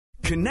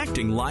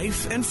Connecting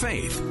life and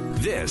faith.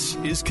 This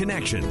is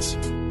Connections.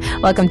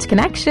 Welcome to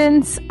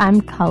Connections.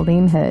 I'm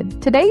Colleen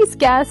Hood. Today's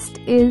guest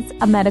is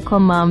a medical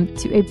mom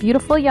to a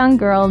beautiful young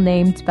girl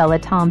named Bella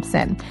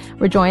Thompson.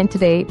 We're joined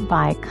today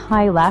by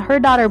Kyla.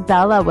 Her daughter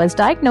Bella was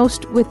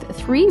diagnosed with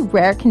 3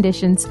 rare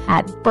conditions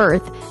at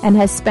birth and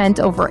has spent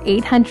over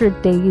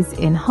 800 days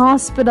in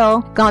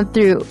hospital, gone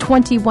through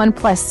 21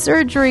 plus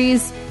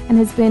surgeries, and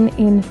has been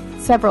in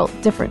several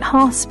different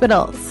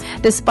hospitals.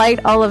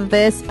 Despite all of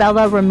this,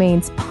 Bella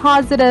remains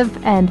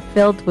positive and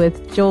filled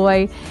with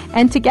joy.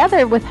 And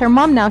together with her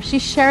mom now,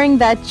 she's sharing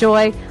that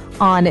joy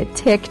on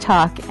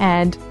TikTok.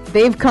 And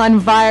they've gone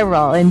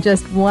viral. In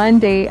just one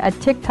day, a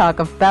TikTok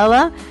of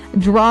Bella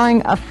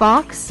drawing a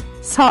fox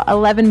saw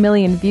 11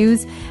 million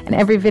views. And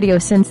every video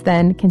since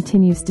then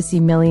continues to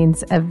see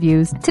millions of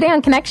views. Today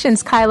on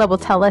Connections, Kyla will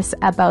tell us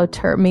about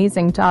her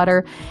amazing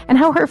daughter and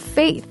how her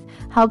faith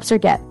helps her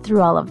get through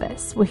all of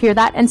this. We'll hear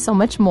that and so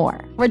much more.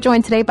 We're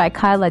joined today by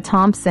Kyla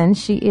Thompson.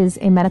 She is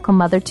a medical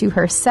mother to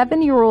her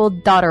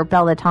 7-year-old daughter,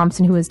 Bella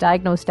Thompson, who was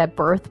diagnosed at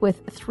birth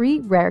with 3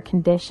 rare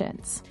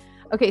conditions.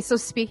 Okay, so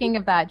speaking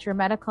of that, your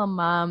medical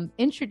mom,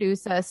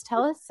 introduce us.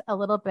 Tell us a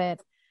little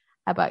bit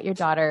about your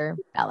daughter,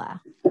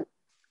 Bella.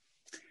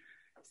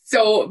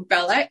 So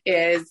Bella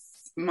is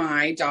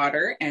my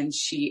daughter, and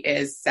she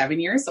is 7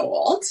 years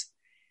old.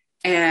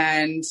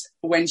 And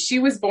when she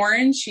was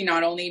born, she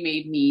not only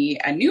made me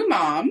a new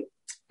mom,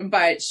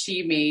 but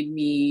she made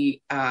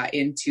me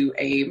into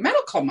a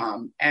medical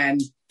mom. And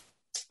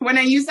when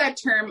I use that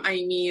term,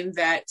 I mean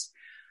that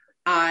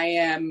I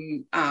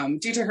am,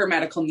 due to her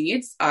medical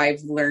needs,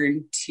 I've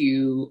learned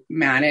to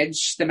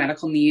manage the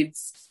medical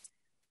needs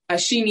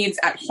she needs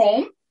at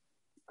home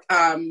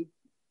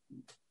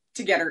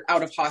to get her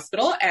out of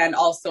hospital. And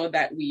also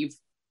that we've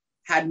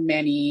had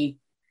many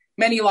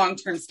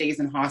long-term stays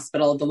in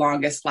hospital, the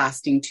longest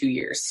lasting 2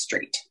 years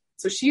straight.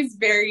 So she's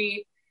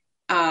very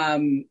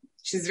strong.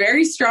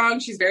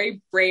 She's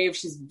very brave.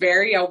 She's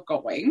very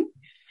outgoing.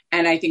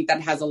 And I think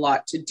that has a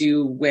lot to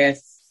do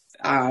with,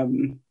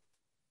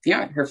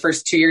 her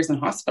first 2 years in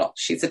hospital.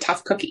 She's a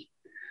tough cookie.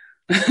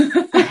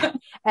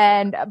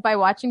 And by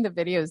watching the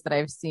videos that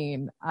I've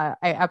seen, I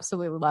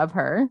absolutely love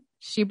her.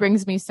 She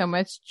brings me so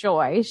much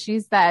joy.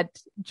 She's that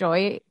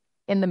joy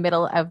in the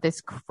middle of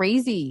this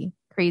crazy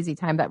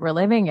time that we're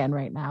living in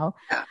right now.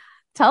 Yeah.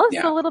 Tell us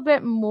a little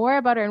bit more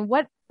about her and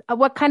what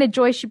kind of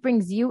joy she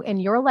brings you in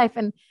your life,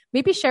 and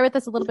maybe share with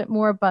us a little bit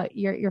more about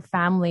your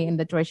family and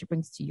the joy she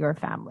brings to your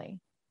family.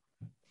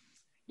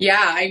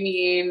 Yeah, I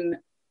mean,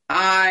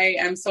 I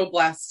am so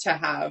blessed to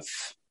have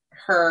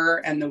her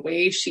and the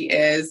way she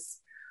is.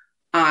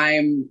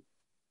 I'm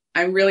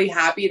really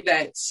happy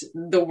that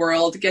the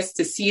world gets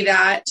to see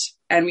that,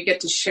 and we get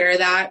to share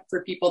that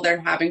for people that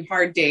are having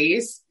hard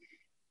days.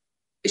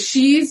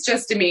 She's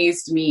just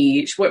amazed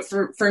me.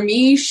 For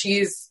me,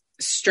 she's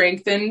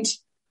strengthened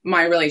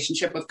my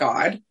relationship with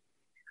God.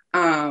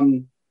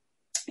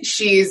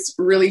 She's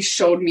really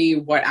showed me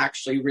what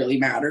actually really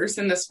matters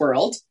in this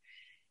world.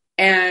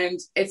 And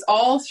it's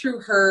all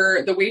through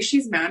her, the way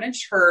she's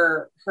managed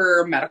her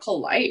medical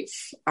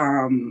life.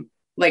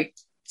 Like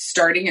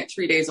starting at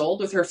 3 days old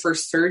with her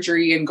first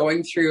surgery and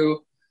going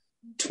through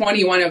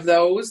 21 of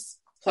those,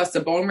 plus a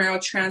bone marrow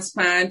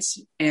transplant,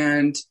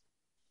 and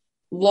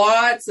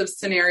lots of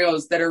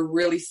scenarios that are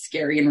really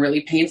scary and really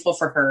painful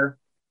for her.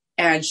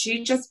 And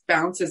she just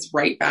bounces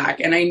right back.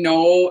 And I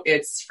know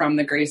it's from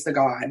the grace of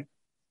God,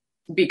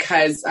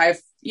 because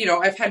I've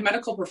had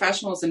medical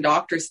professionals and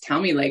doctors tell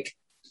me like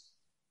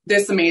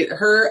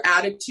her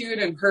attitude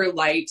and her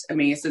light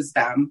amazes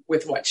them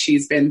with what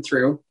she's been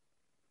through.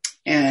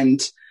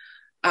 And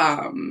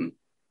my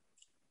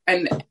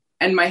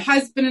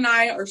husband and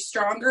I are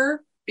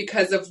stronger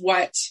because of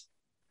what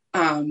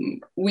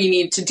we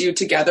need to do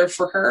together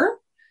for her.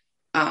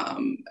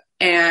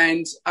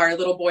 And our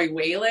little boy,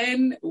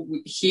 Waylon,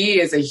 he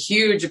is a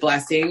huge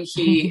blessing.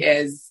 He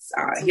is,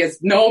 he has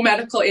no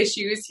medical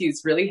issues.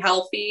 He's really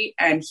healthy.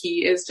 And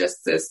he is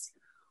just this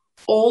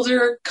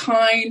older,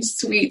 kind,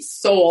 sweet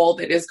soul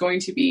that is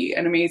going to be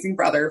an amazing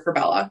brother for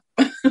Bella,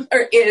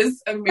 or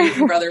is an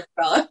amazing brother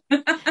for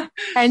Bella.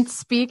 And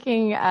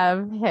speaking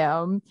of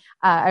him,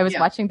 I was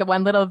watching the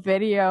one little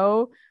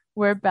video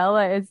where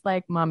Bella is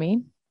like,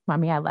 Mommy,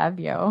 I love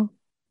you.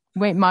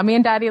 Wait, Mommy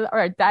and Daddy,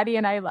 or Daddy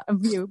and I love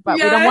you, but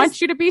we don't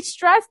want you to be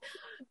stressed.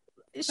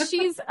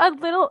 She's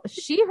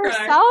she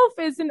herself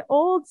is an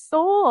old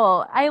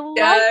soul. I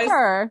love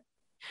her.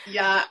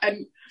 Yeah.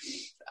 And,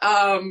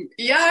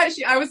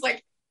 I was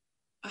like,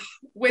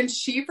 when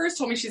she first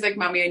told me, she's like,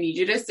 Mommy, I need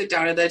you to sit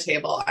down at the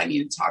table. I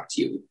need to talk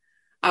to you.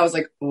 I was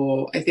like,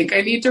 oh, I think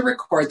I need to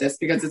record this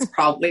because it's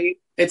probably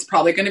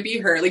going to be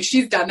her. Like,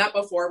 she's done that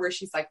before where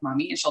she's like,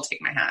 Mommy, and she'll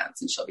take my hands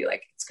and she'll be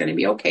like, it's going to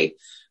be okay.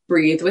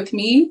 Breathe with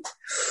me.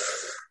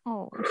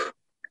 Oh.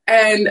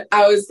 And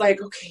I was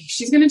like, okay,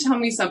 she's going to tell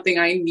me something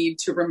I need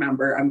to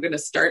remember. I'm going to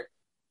start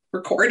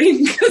recording.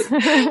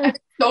 It's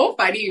so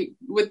funny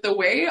with the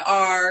way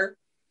our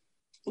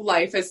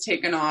life has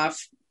taken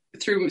off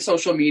through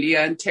social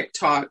media and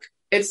TikTok.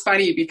 It's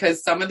funny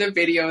because some of the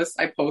videos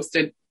I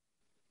posted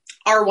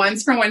are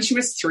ones from when she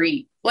was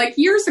 3, like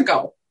years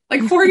ago,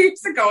 like 4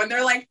 years ago. And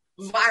they're like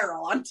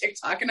viral on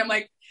TikTok. And I'm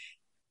like,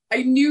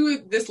 I knew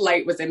this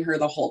light was in her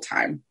the whole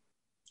time.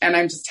 And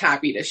I'm just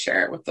happy to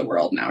share it with the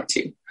world now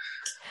too.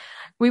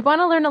 We want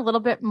to learn a little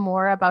bit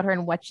more about her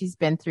and what she's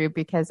been through,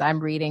 because I'm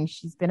reading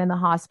she's been in the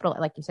hospital,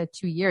 like you said,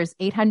 2 years,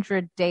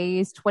 800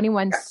 days,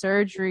 21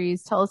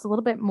 surgeries. Tell us a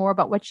little bit more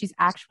about what she's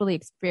actually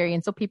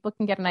experienced so people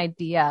can get an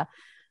idea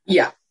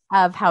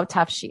of how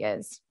tough she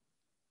is.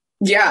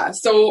 Yeah.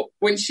 So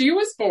when she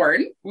was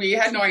born, we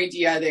had no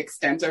idea the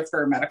extent of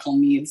her medical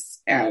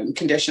needs and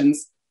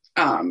conditions.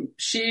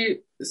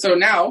 So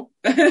now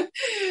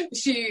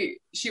she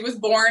was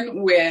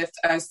born with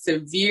a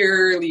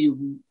severely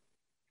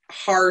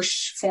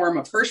harsh form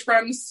of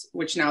Hirschsprung's,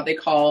 which now they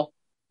call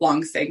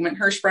long segment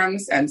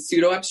Hirschsprung's, and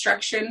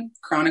pseudo-obstruction,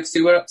 chronic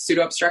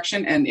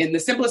pseudo-obstruction. And in the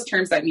simplest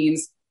terms, that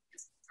means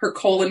her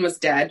colon was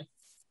dead.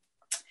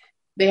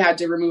 They had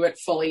to remove it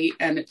fully,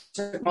 and it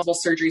took multiple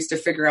surgeries to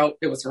figure out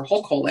it was her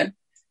whole colon.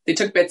 They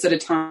took bits at a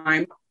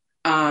time.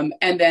 And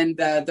then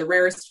the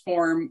rarest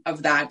form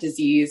of that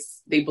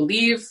disease, they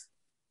believe,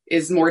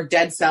 is more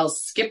dead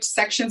cells, skipped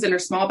sections in her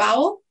small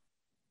bowel.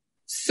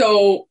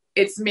 So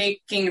it's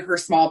making her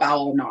small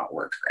bowel not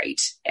work right.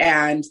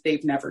 And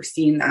they've never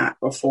seen that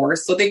before.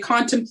 So they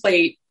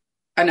contemplate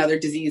another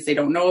disease they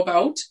don't know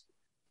about.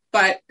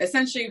 But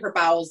essentially her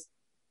bowels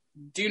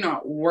do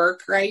not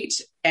work right.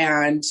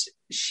 And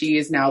she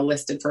is now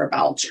listed for a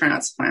bowel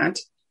transplant.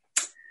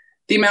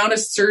 The amount of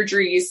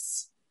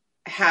surgeries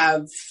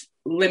have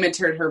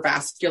limited her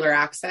vascular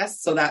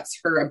access. So that's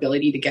her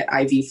ability to get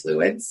IV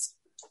fluids,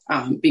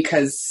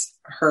 because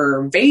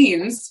her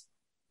veins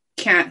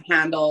can't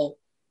handle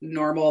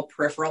normal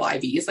peripheral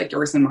IVs like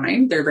yours and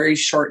mine. They're very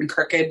short and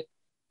crooked.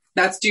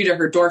 That's due to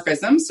her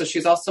dwarfism. So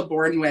she's also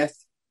born with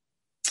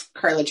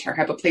cartilage hair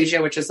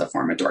hypoplasia, which is a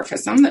form of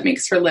dwarfism that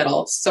makes her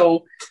little.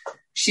 So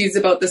she's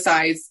about the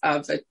size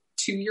of a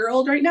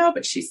 2-year-old right now,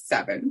 but she's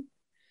 7.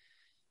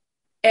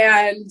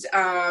 And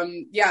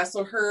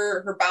so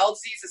her bowel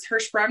disease is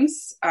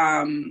Hirschsprung's.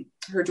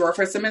 Her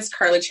dwarfism is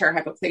cartilage hair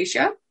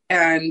hypoplasia,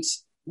 and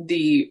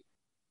the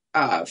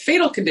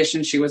fatal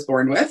condition she was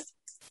born with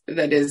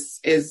that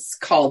is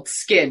called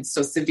SCID,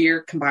 so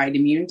severe combined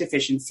immune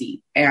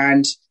deficiency.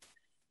 And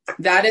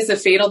that is a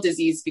fatal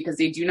disease because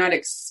they do not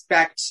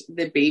expect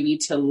the baby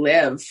to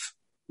live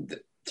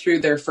through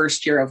their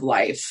first year of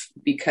life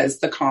because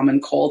the common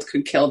cold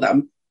could kill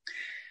them.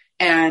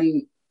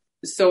 And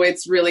so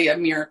it's really a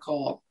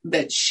miracle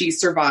that she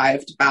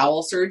survived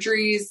bowel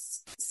surgeries,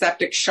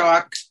 septic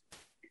shock,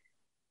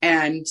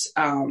 and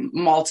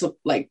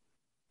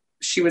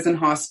she was in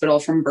hospital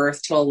from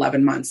birth till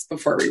 11 months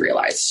before we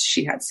realized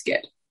she had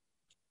SCID.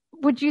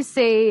 Would you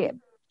say,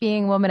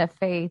 being a woman of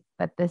faith,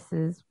 that this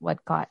is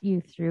what got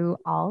you through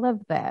all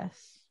of this?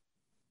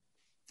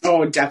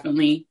 Oh,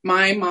 definitely.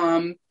 My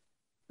mom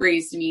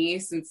raised me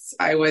since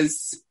I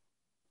was,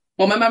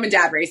 well, my mom and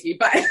dad raised me,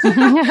 but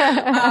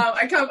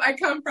I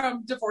come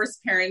from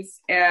divorced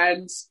parents,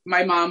 and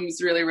my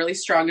mom's really, really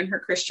strong in her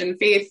Christian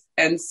faith.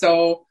 And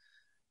so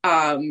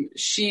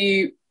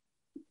she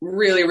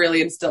really,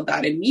 really instilled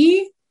that in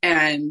me.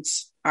 And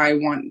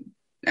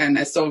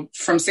so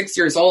from 6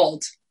 years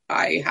old,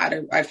 I've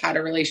had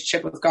a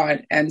relationship with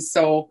God. And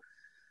so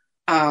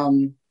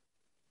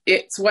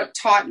it's what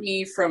taught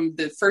me from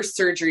the first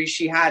surgery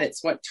she had.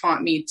 It's what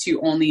taught me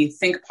to only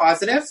think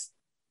positive.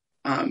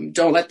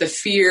 Don't let the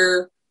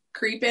fear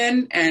creep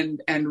in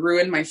and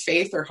ruin my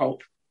faith or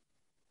hope.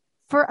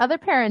 For other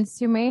parents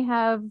who may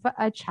have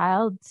a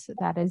child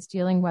that is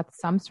dealing with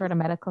some sort of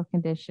medical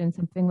condition,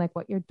 something like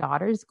what your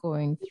daughter's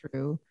going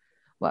through,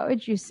 what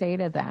would you say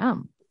to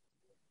them?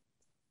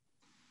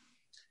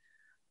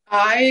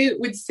 I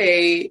would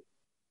say,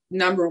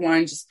 number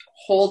one, just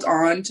hold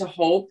on to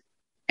hope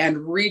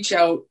and reach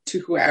out to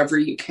whoever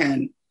you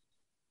can.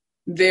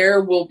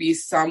 There will be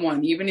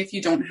someone, even if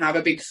you don't have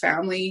a big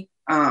family.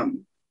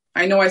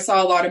 I know I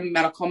saw a lot of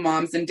medical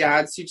moms and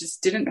dads who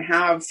just didn't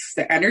have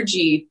the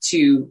energy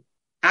to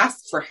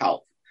ask for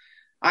help.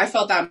 I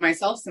felt that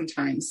myself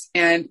sometimes.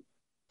 And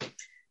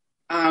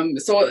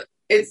so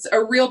it's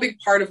a real big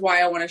part of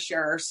why I want to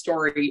share our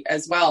story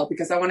as well,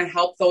 because I want to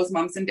help those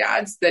moms and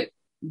dads that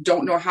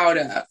don't know how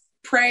to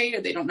pray,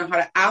 or they don't know how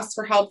to ask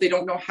for help. They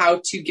don't know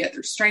how to get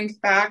their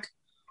strength back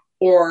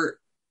or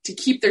to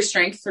keep their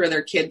strength for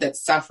their kid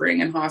that's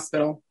suffering in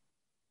hospital.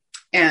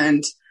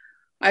 And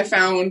I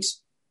found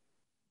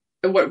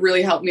what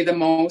really helped me the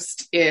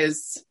most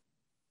is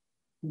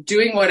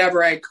doing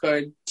whatever I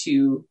could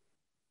to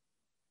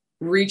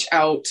reach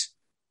out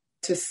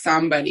to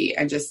somebody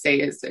and just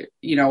say,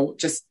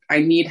 I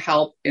need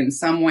help in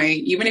some way.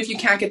 Even if you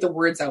can't get the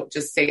words out,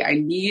 just say, I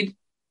need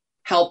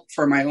help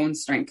for my own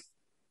strength.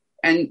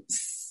 And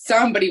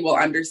somebody will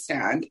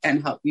understand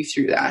and help you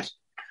through that.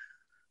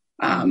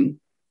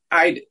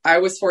 I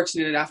was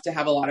fortunate enough to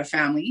have a lot of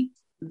family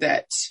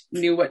that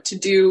knew what to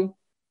do.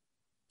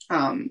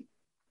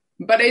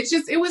 But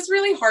it was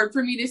really hard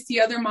for me to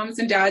see other moms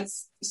and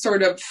dads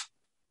sort of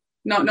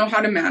not know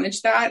how to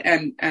manage that.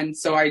 And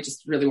so I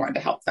just really wanted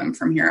to help them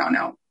from here on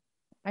out.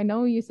 I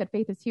know you said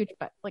faith is huge,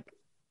 but like,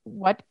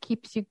 what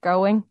keeps you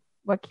going?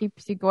 What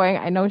keeps you going?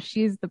 I know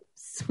she's the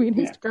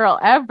sweetest girl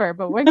ever,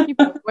 but what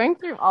keeps you going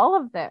through all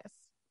of this?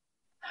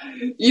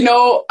 You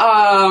know,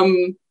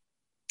 I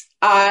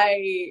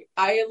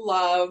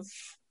love,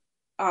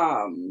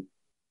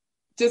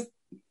 just,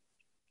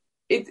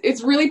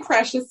 it's really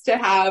precious to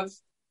have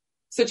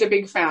such a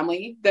big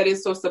family that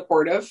is so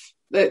supportive.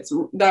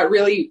 That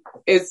really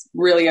is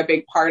really a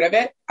big part of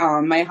it.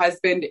 My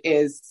husband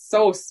is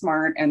so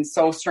smart and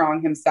so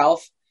strong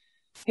himself.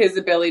 His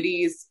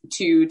abilities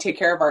to take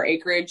care of our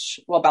acreage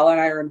while Bella and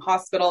I are in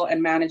hospital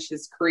and manage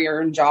his career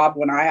and job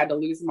when I had to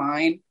lose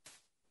mine.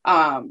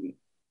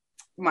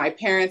 My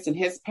parents and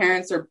his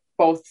parents are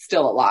both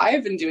still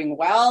alive and doing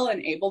well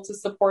and able to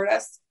support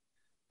us.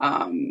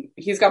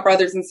 He's got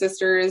brothers and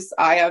sisters.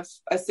 I have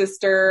a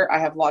sister. I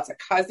have lots of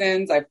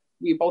cousins.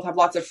 We both have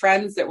lots of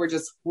friends that were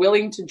just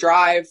willing to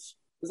drive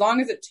as long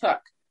as it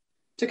took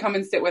to come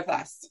and sit with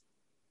us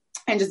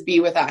and just be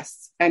with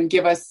us and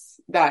give us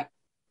that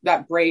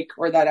break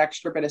or that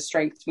extra bit of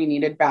strength we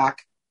needed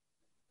back.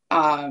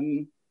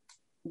 The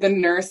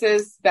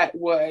nurses that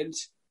would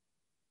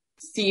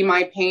see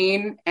my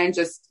pain and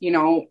just,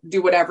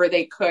 do whatever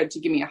they could to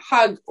give me a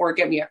hug or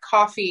get me a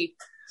coffee.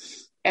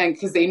 And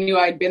cause they knew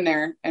I'd been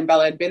there and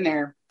Bella had been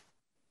there,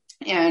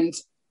 and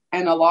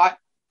a lot,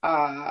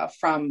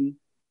 from,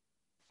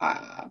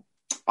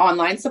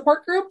 online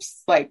support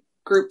groups, like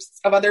groups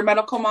of other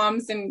medical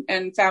moms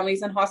and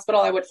families in hospital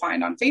I would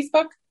find on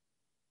Facebook,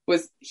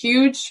 was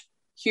huge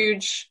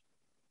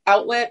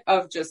outlet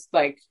of just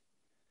like,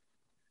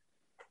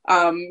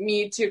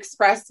 me to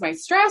express my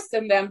stress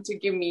and them to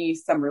give me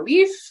some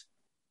relief.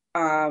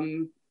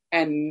 And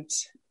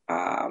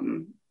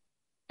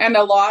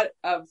a lot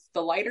of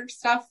the lighter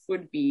stuff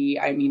would be,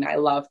 I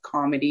love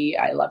comedy.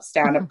 I love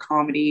stand-up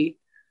comedy.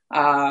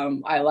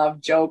 I love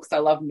jokes. I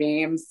love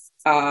memes.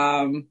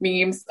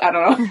 Memes. I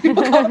don't know.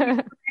 People call them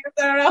memes,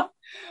 I don't know.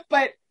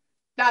 But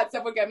that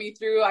stuff would get me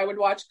through. I would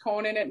watch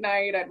Conan at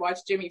night. I'd watch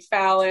Jimmy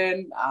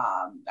Fallon.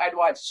 I'd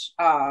watch,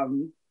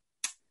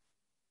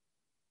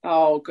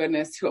 oh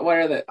goodness, what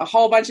are a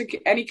whole bunch of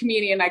any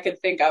comedian I could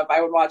think of.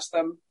 I would watch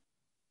them,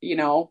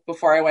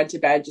 before I went to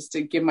bed just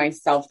to give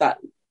myself that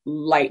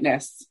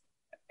lightness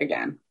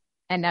again.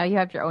 And now you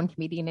have your own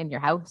comedian in your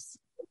house.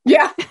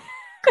 Yeah.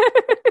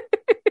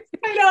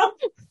 I know.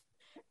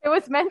 It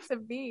was meant to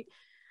be.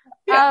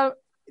 Yeah.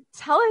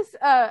 Tell us,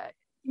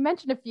 you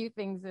mentioned a few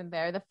things in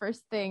there. The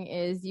first thing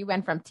is you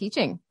went from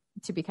teaching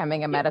to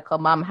becoming a medical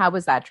mom. How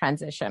was that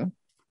transition?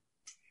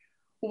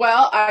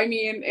 Well,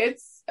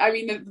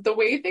 the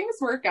way things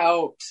work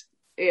out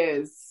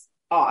is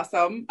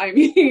awesome. I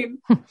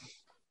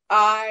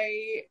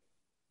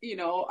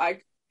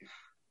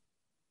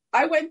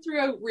went through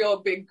a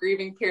real big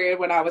grieving period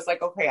when I was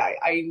like, okay,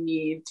 I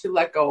need to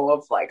let go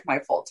of like my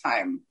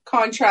full-time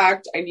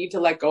contract. I need to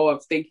let go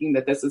of thinking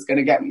that this is going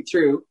to get me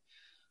through.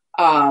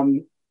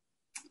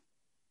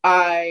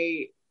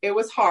 It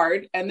was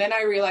hard. And then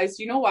I realized,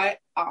 you know what?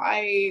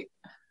 The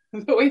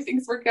way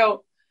things work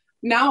out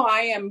now,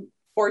 I am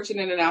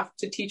fortunate enough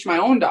to teach my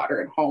own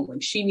daughter at home.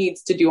 Like, she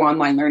needs to do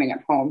online learning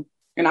at home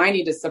and I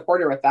need to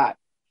support her with that.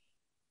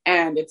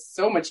 And it's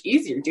so much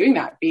easier doing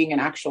that, being an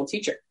actual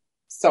teacher.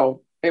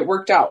 So it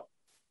worked out.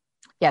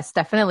 Yes,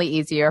 definitely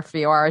easier if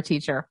you are a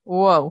teacher.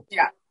 Whoa.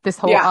 Yeah. This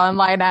whole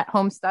online at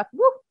home stuff.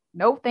 Woo.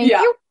 No, thank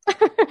you.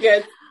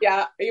 Yes.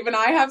 Yeah. Even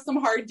I have some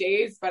hard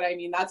days, but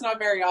that's not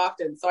very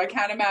often. So I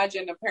can't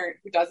imagine a parent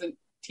who doesn't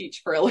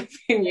teach for a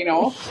living,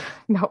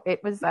 No,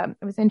 it was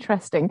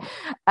interesting.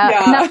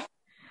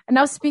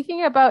 Now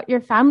speaking about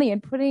your family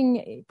and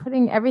putting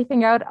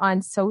everything out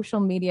on social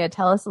media,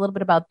 tell us a little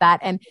bit about that.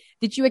 And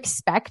did you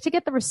expect to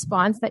get the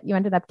response that you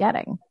ended up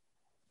getting?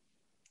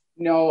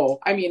 No,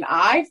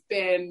 I've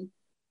been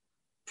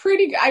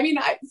pretty good.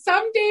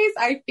 Some days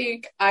I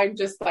think I'm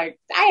just like,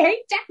 I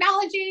hate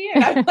technology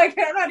and I'm like,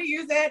 I don't know how to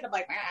use it. And I'm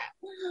like,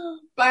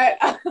 but,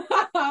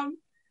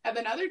 and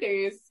then other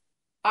days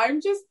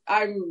I'm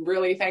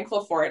really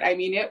thankful for it.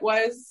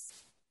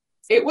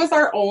 It was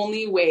our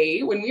only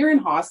way when we were in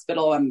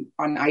hospital and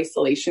on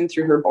isolation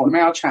through her bone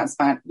marrow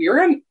transplant. We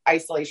were in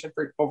isolation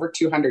for over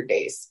 200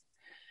 days.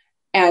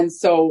 And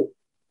so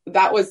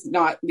that was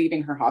not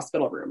leaving her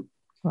hospital room.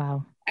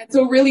 Wow. And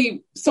so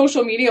really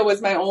social media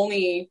was my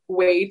only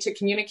way to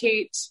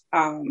communicate,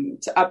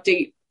 to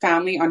update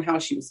family on how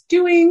she was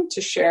doing,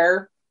 to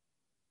share,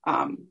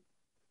 how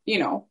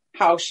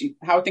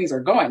things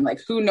are going.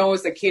 Like, who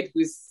knows a kid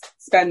who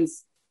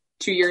spends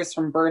 2 years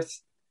from birth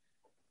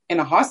in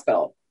a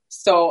hospital?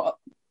 So,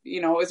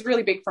 it was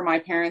really big for my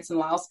parents and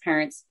Lyle's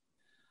parents.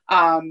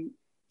 And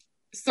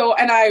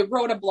I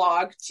wrote a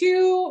blog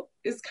too,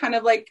 is kind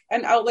of like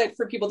an outlet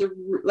for people to,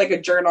 like a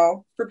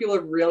journal for people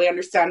to really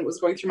understand what was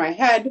going through my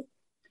head.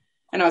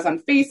 And I was on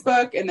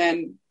Facebook, and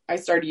then I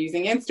started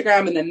using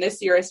Instagram. And then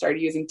this year I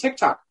started using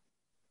TikTok.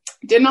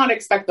 Did not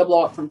expect the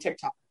blow up from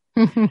TikTok.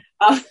 Because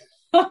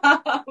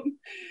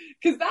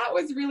that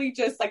was really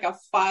just like a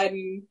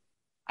fun,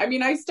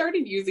 I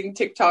started using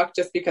TikTok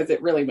just because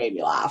it really made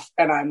me laugh.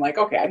 And I'm like,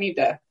 okay, I need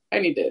to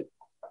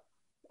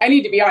I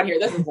need to be on here.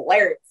 This is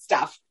hilarious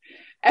stuff.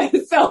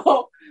 And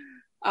so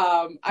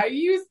I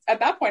used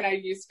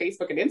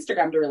Facebook and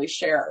Instagram to really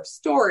share our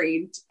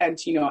story and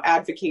to,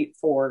 advocate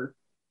for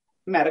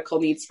medical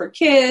needs for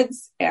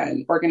kids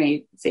and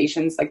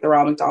organizations like the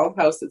Ronald McDonald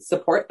House that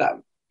support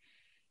them.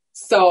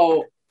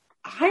 So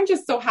I'm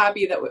just so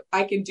happy that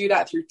I can do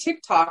that through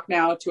TikTok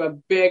now to a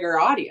bigger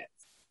audience.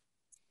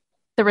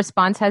 The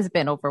response has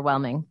been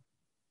overwhelming.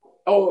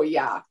 Oh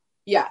yeah.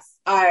 Yes.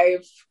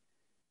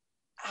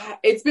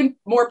 It's been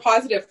more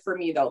positive for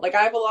me though. Like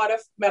I have a lot of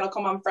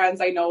medical mom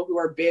friends I know who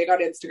are big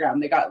on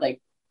Instagram. They got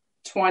like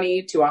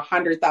 20 to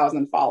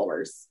 100,000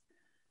 followers.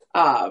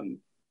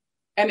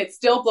 And it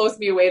still blows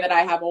me away that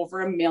I have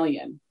over 1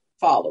 million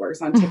followers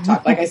on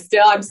TikTok. Like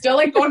I'm still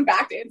like going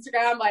back to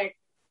Instagram, like,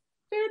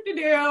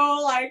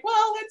 like,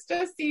 well, let's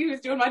just see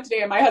who's doing what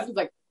today. And my husband's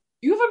like,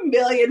 you have 1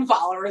 million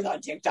followers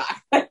on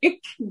TikTok.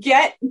 Like,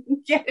 get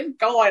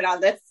going on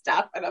this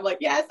stuff. And I'm like,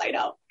 yes, I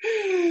know.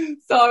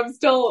 So I'm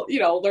still,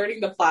 learning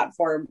the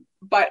platform.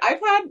 But I've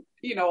had,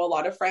 a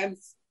lot of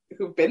friends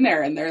who've been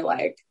there and they're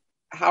like,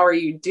 how are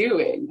you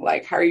doing?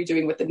 Like, how are you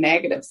doing with the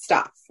negative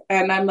stuff?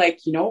 And I'm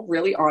like,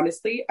 really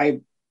honestly,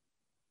 I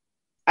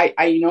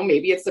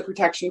maybe it's the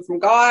protection from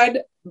God,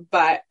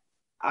 but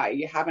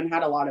I haven't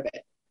had a lot of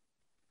it.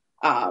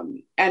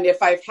 And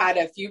if I've had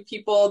a few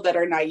people that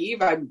are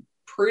naive, I'm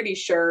pretty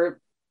sure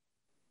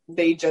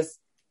people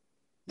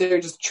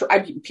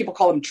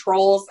call them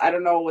trolls. I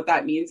don't know what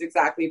that means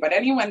exactly, but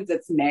anyone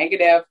that's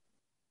negative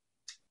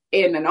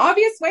in an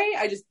obvious way,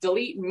 I just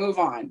delete and move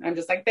on. I'm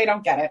just like, they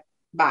don't get it.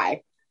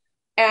 Bye.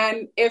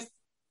 And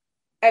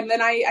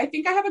then I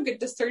think I have a good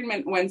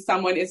discernment when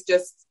someone is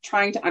just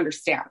trying to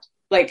understand.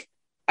 Like,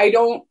 I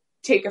don't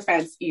take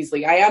offense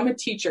easily. I am a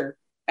teacher.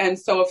 And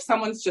so if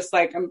someone's just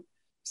like, I'm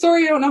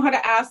sorry, I don't know how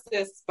to ask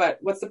this, but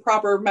what's the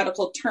proper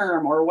medical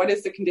term, or what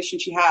is the condition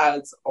she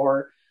has,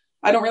 or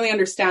I don't really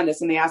understand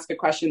this, and they ask a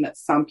question that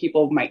some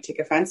people might take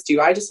offense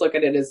to, I just look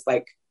at it as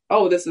like,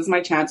 oh, this is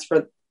my chance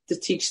to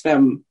teach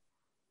them.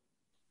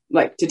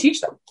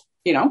 It's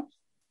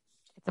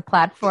a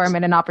platform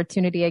and an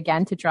opportunity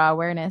again to draw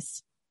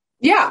awareness.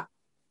 Yeah.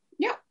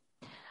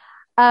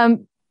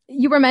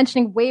 You were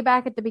mentioning way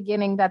back at the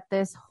beginning that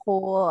this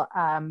whole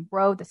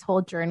road, this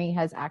whole journey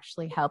has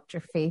actually helped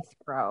your faith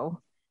grow.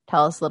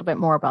 Tell us a little bit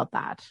more about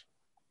that.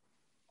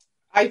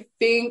 I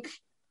think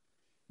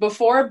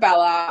before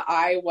Bella,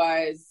 I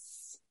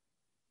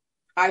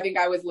think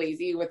I was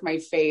lazy with my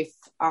faith.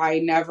 I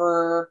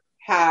never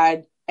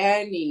had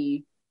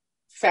any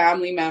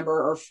family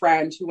member or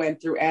friend who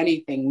went through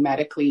anything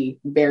medically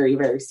very,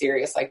 very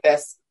serious like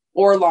this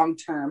or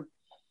long-term.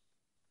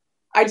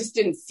 I just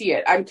didn't see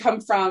it. I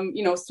come from,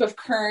 Swift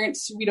Current.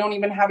 We don't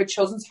even have a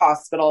children's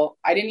hospital.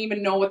 I didn't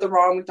even know what the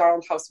Ronald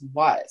McDonald House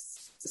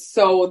was.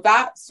 So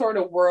that sort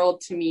of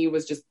world to me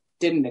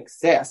didn't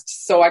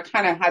exist. So I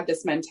kind of had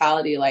this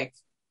mentality, like,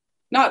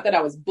 not that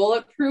I was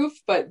bulletproof,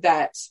 but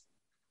that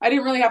I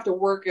didn't really have to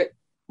work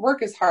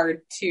as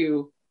hard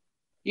to,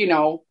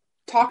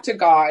 talk to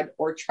God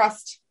or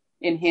trust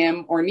in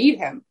him or need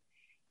him.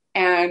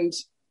 And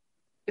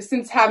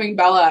since having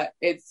Bella,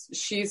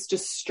 she's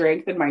just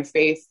strengthened my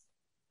faith.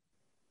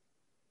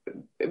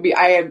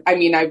 I've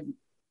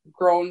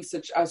grown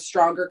such a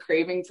stronger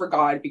craving for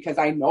God because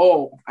I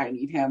know I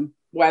need him,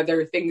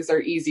 whether things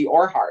are easy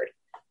or hard.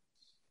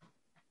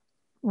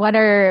 What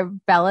are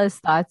Bella's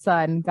thoughts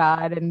on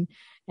God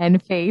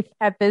and faith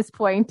at this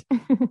point?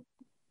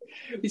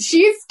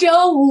 She's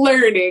still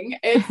learning.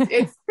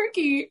 It's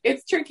tricky.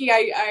 It's tricky.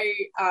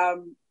 I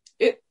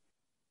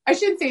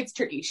shouldn't say it's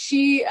tricky.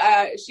 She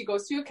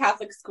goes to a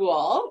Catholic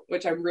school,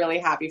 which I'm really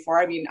happy for.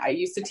 I mean, I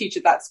used to teach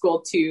at that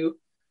school too.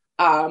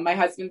 My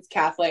husband's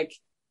Catholic,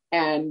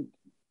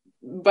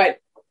 but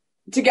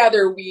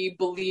together we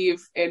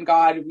believe in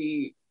God.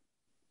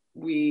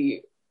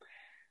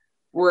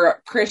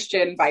 We're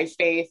Christian by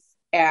faith,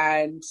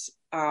 and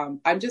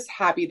I'm just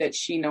happy that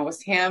she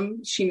knows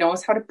him. She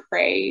knows how to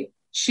pray.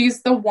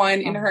 She's the one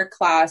in her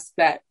class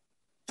that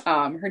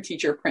her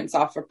teacher prints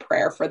off a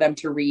prayer for them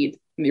to read,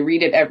 and they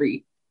read it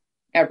every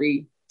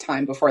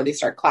time before they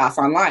start class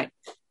online.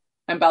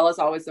 And Bella's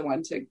always the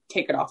one to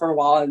take it off her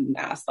wall and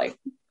ask, like,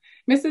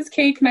 Mrs.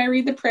 K, can I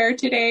read the prayer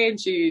today? And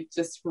she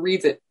just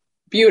reads it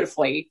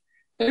beautifully.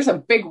 There's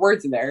some big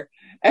words in there.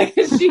 And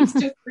she's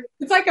just,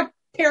 it's like a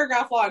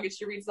paragraph long, and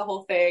she reads the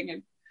whole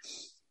thing.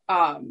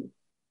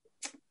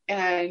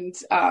 And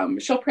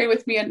she'll pray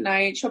with me at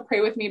night. She'll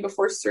pray with me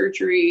before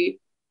surgery.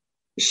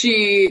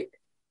 She,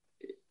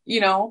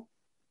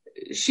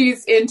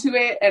 she's into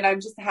it, and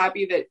I'm just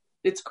happy that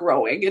it's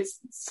growing. It's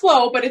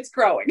slow, but it's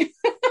growing.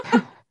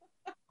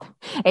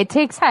 It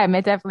takes time.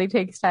 It definitely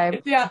takes time.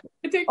 Yeah,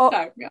 it takes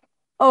time. Yeah.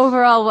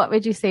 Overall, what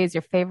would you say is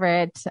your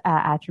favorite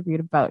attribute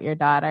about your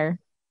daughter?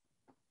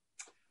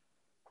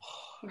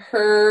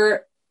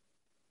 Her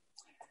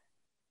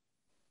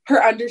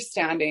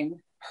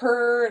understanding,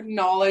 her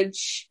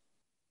knowledge,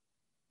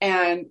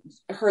 and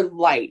her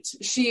light.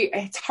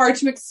 It's hard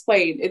to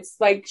explain. It's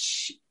like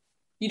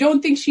you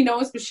don't think she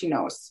knows, but she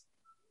knows.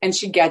 And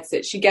she gets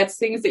it. She gets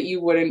things that you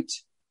wouldn't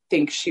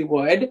think she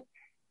would.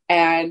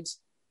 And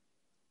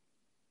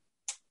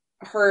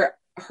her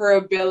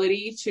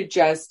ability to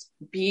just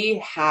be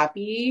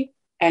happy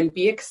and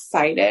be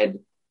excited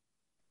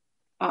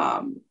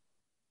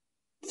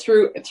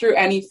through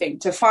anything,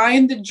 to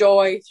find the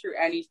joy through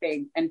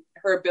anything, and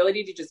her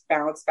ability to just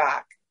bounce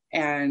back.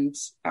 And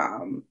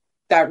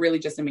that really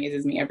just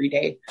amazes me every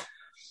day.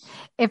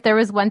 If there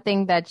was one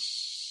thing that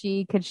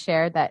she could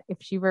share, that if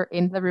she were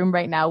in the room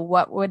right now,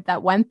 what would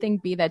that one thing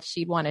be that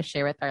she'd want to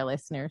share with our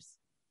listeners?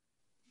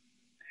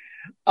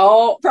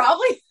 Oh,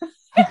 probably.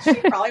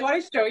 She'd probably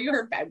want to show you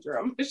her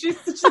bedroom.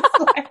 She's just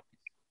like,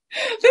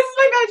 this is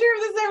my bedroom.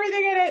 This is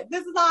everything in it.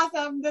 This is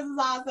awesome. This is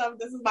awesome.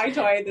 This is my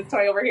toy. This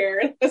toy over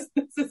here. This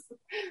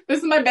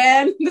is my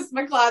bed. This is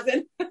my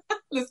closet.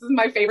 This is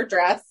my favorite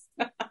dress.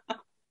 I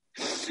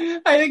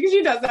think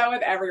she does that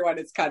with everyone.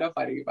 It's kind of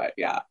funny, but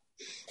yeah.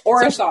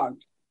 Or a song.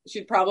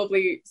 She'd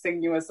probably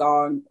sing you a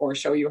song or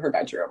show you her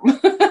bedroom.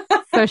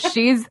 So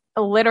she's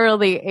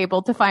literally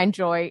able to find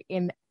joy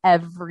in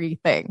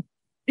everything.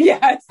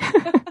 Yes.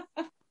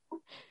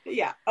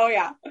 Yeah. Oh,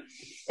 yeah.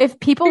 If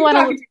people want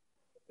to...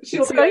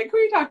 She'll be like, who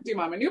are you talking to,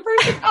 Mom? A new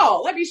person?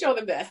 Oh, let me show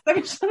them this. Let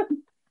me show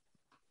them.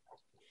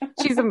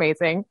 She's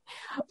amazing.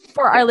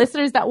 For our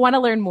listeners that want to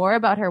learn more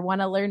about her,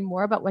 want to learn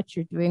more about what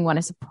you're doing, want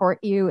to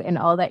support you in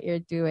all that you're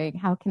doing,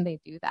 how can they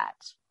do that?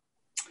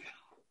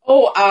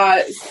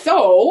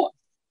 So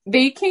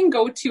they can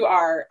go to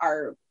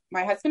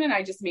my husband and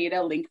I just made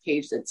a link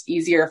page that's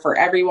easier for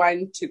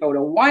everyone to go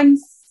to one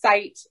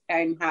site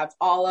and have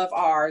all of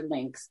our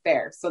links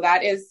there. So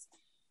that is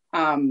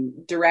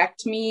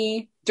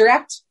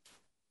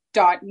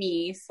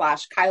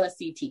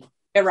direct.me/KylaCT.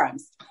 It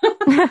rhymes.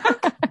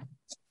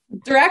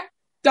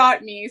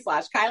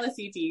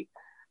 direct.me/KylaCT.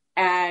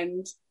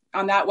 And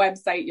on that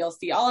website, you'll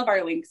see all of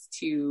our links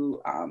to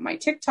my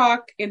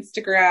TikTok,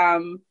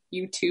 Instagram,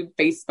 YouTube,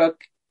 Facebook,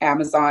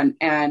 Amazon,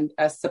 and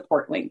a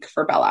support link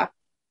for Bella.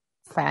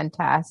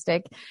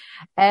 Fantastic.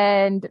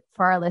 And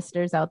for our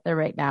listeners out there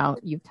right now,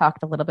 you've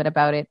talked a little bit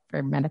about it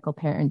for medical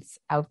parents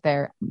out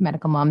there,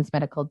 medical moms,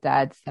 medical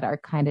dads that are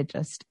kind of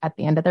just at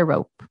the end of their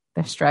rope.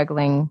 They're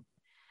struggling.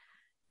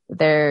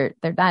 They're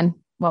done.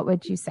 What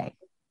would you say?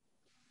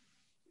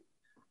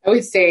 I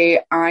would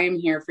say, I'm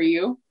here for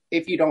you.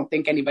 If you don't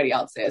think anybody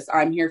else is,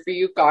 I'm here for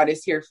you. God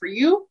is here for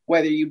you,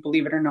 whether you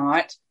believe it or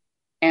not.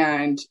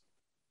 And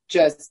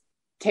just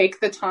take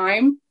the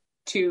time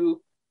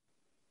to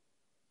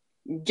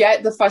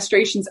get the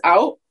frustrations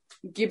out.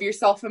 Give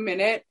yourself a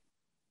minute.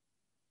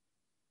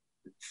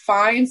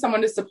 Find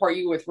someone to support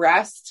you with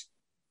rest,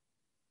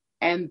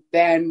 and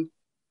then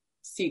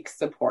seek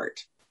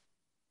support.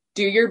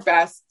 Do your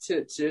best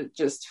to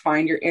just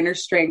find your inner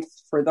strength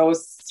for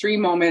those 3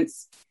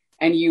 moments,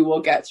 and you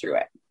will get through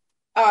it.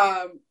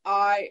 I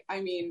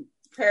mean,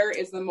 prayer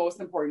is the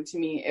most important to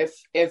me.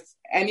 If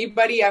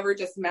anybody ever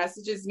just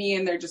messages me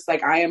and they're just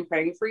like, I am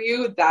praying for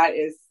you,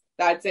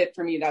 that's it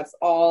for me. That's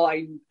all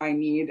I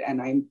need.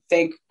 And I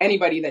thank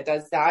anybody that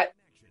does that.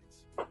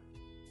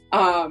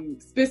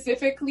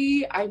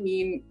 Specifically, I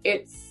mean,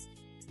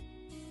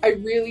 I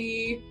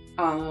really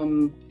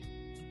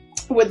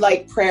would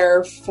like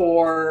prayer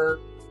for,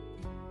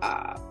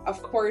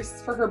 of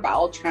course, for her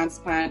bowel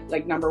transplant,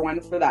 like number one,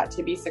 for that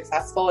to be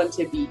successful and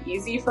to be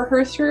easy for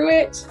her through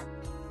it.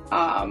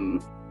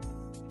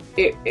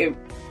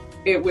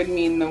 It would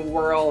mean the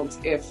world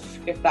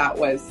if that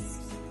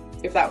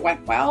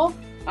went well.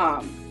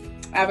 I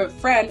have a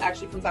friend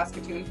actually from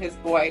Saskatoon.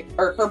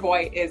 Her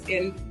boy is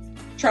in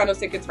Toronto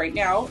Sickets right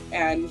now,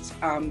 and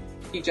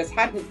he just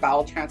had his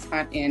bowel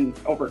transplant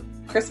over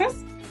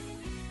Christmas,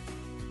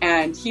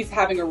 and he's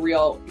having a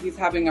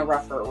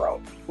rougher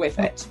road with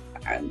it.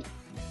 And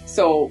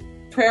so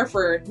prayer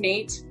for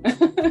Nate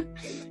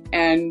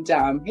and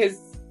his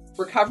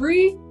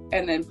recovery,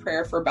 and then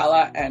prayer for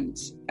Bella and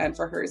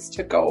for hers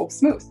to go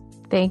smooth.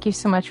 Thank you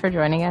so much for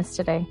joining us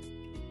today.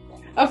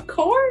 Of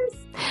course.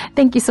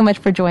 Thank you so much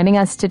for joining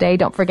us today.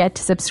 Don't forget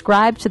to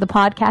subscribe to the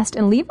podcast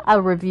and leave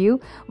a review.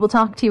 We'll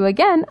talk to you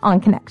again on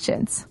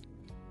Connections.